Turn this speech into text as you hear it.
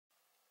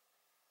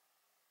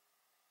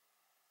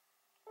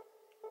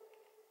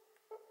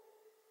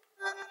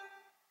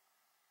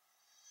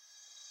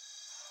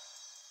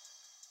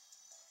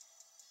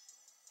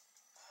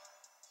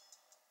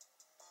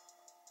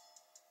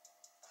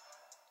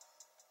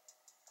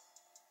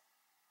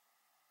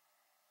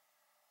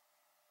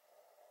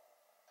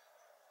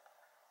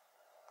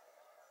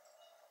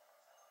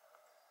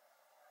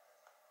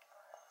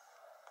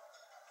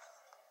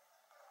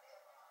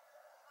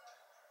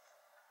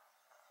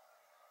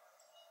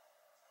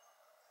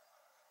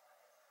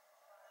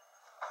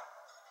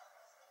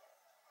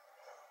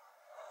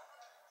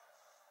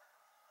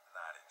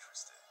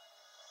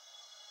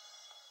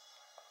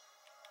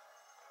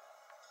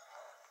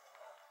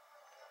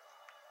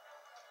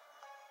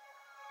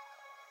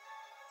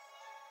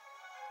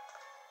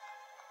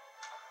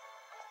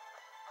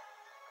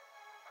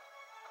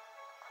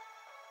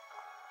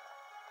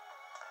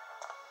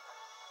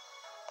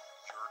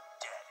You're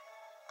dead.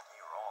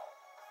 You're all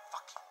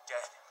fucking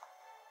dead.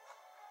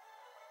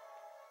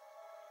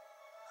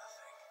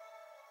 Nothing.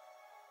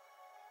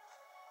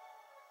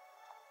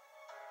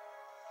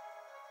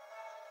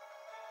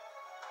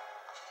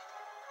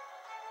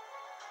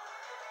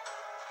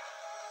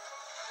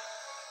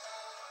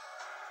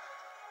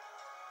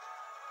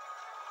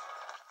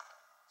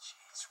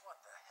 Jeez, what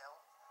the hell?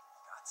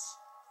 Guts.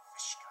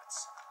 Fish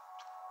guts.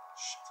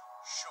 Shit.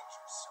 Show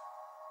yourself.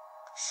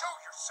 Show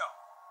yourself!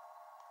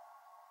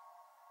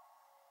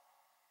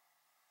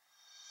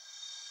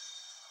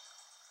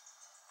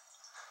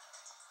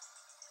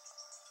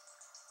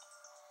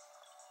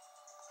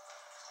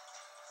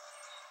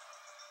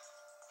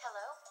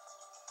 Hello?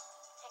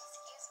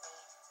 Excuse me.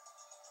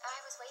 I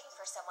was waiting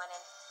for someone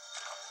and...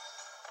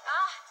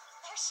 Ah,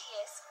 there she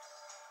is.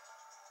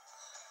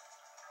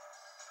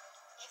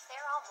 If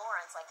they're all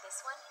morons like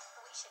this one,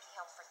 we should be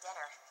home for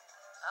dinner.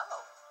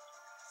 Oh,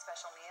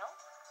 special meal?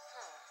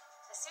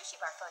 The sushi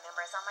bar phone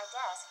number is on my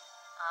desk.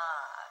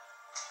 Ah,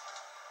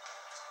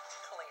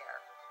 clear.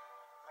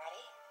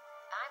 Ready?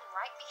 I'm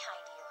right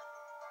behind you.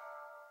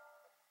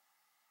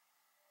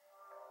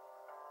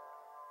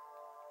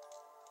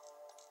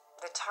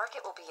 The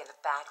target will be in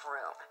the back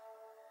room.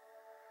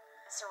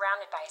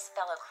 Surrounded by his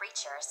fellow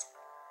creatures.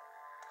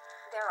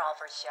 They're all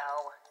for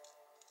show.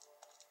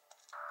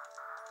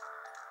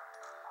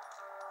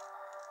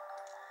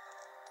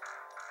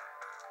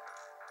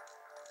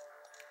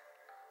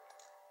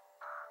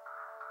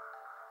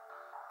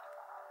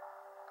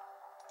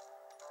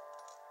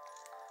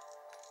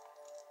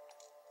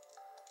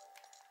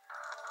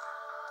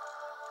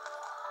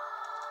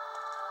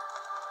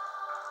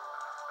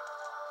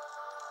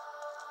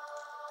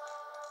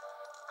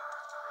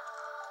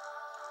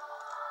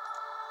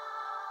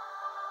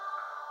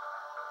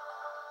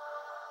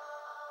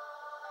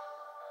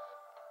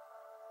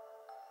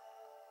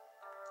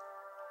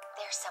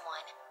 There's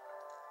someone.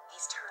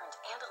 He's turned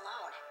and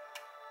alone.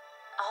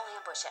 I'll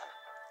ambush him.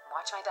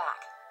 Watch my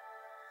back.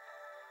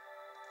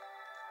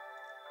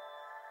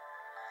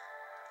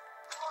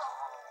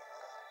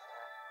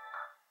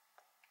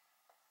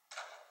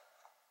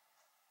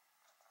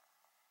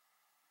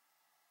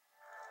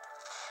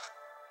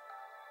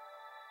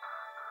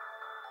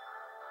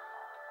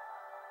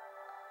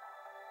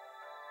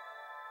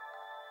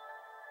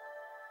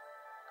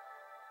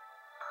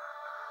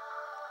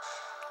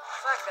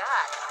 Fuck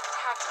that.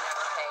 Hacking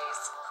never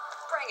pays.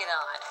 Bring it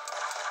on.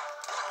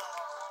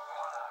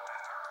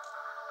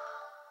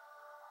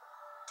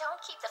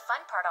 Don't keep the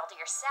fun part all to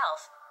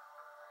yourself.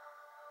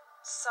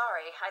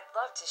 Sorry, I'd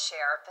love to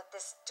share, but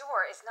this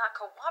door is not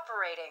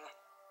cooperating.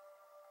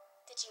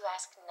 Did you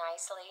ask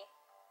nicely?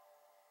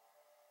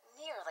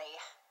 Nearly.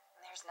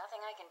 There's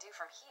nothing I can do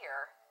from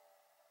here.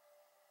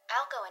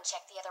 I'll go and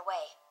check the other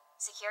way.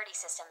 Security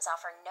systems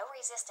offer no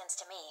resistance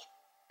to me.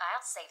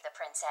 I'll save the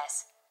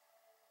princess.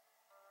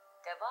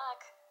 Good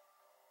luck.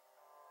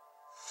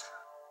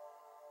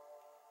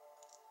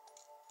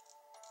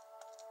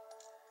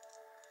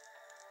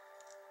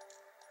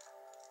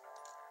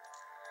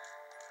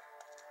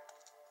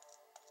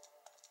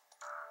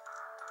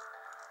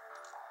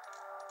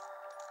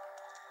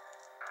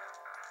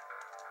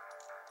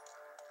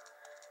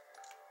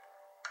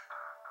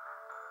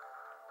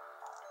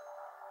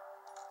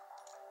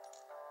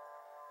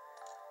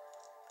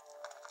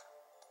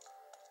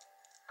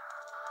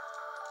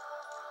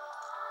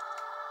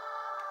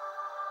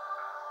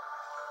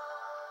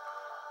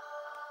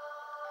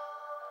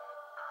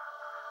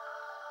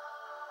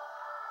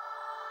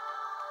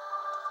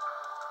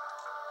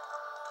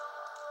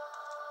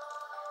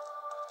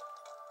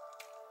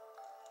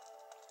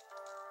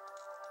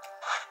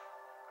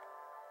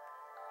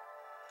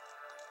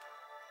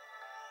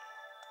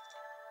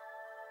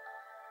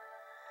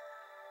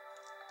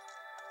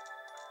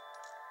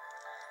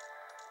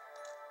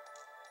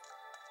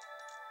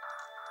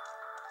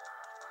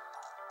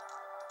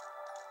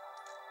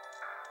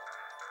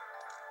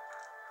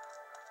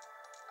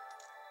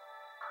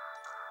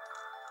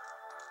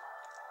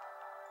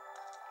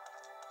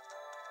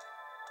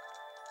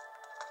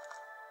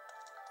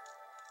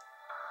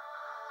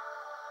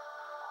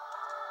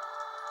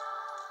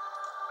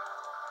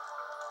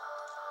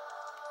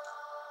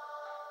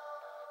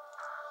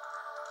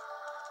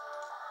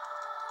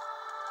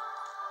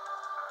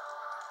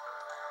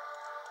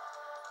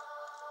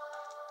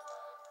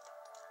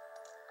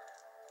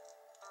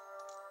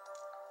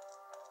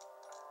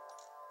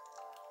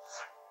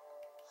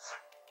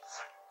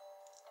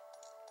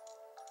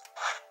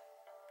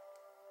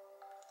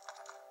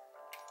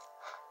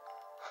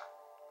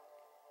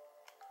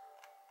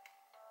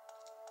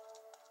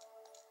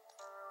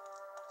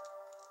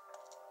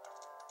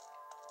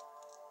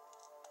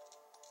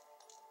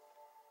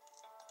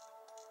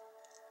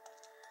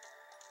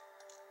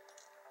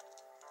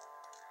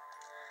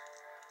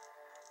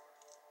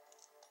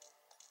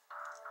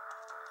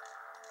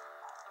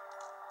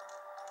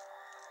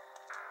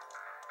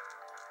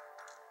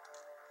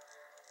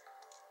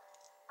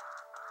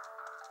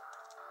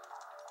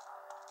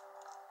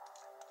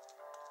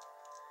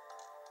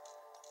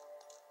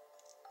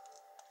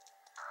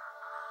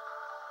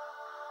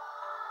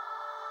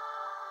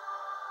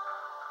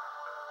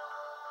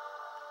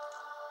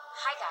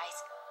 Hi, guys.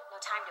 No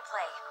time to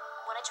play.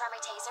 Want to try my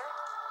taser?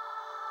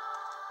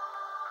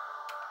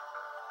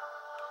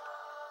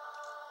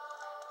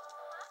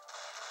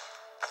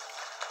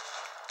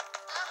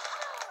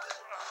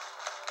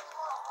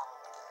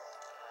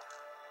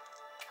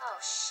 Oh,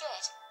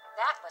 shit.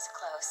 That was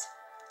close.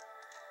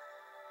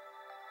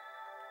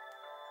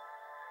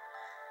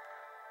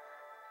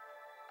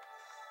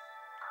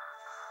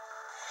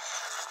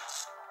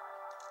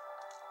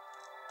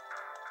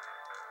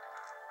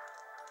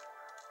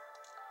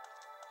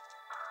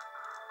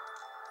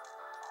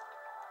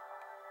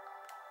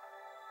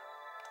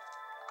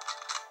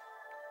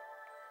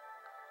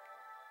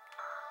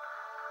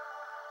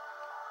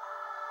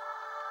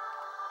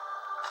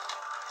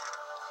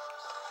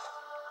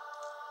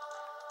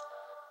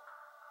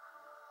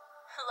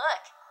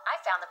 Look,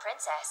 I found the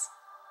princess.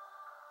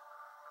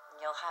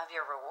 You'll have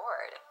your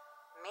reward.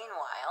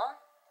 Meanwhile,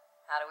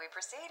 how do we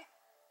proceed?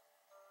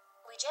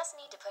 We just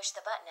need to push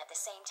the button at the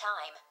same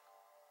time.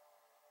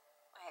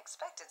 I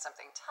expected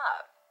something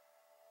tough.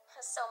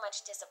 So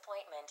much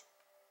disappointment.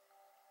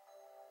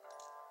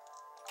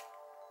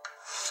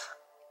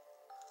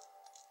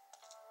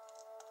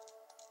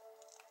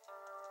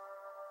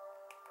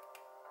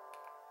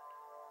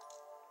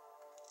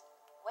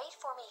 Wait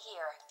for me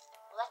here.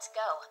 Let's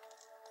go.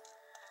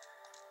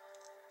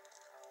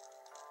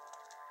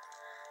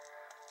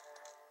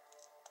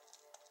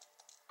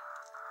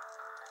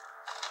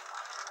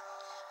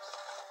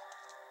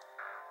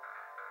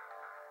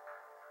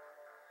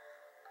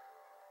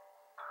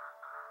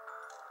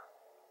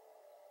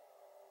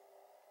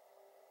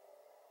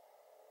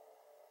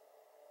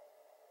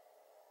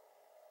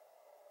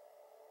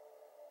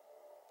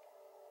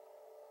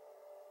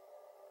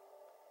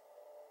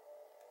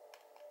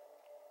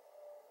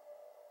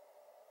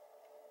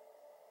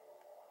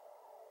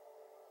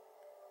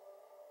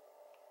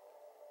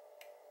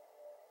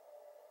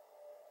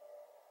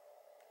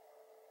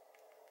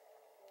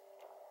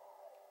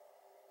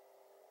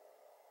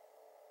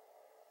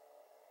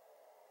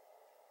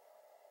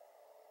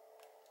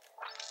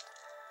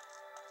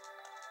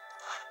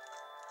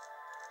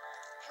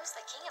 Who's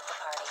the king of the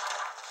party?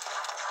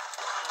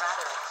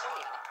 Rather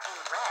clean in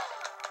red.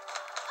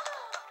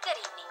 Good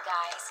evening,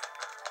 guys.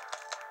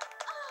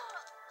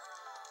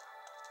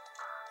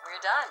 We're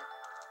done.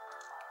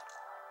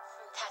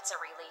 That's a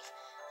relief.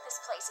 This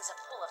place is a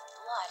pool of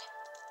blood.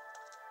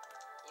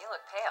 You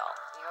look pale.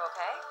 You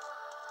okay?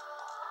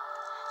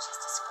 Just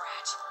a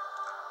scratch.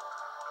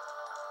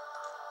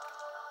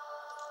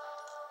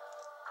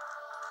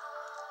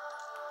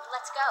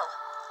 Let's go.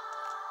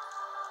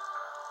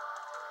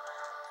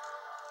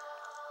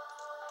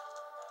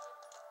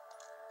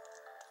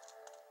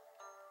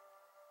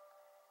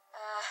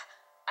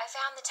 I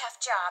found the tough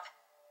job.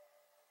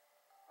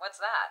 What's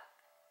that?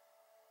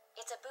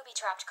 It's a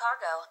booby-trapped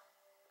cargo.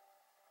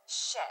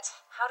 Shit.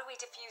 How do we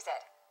defuse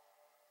it?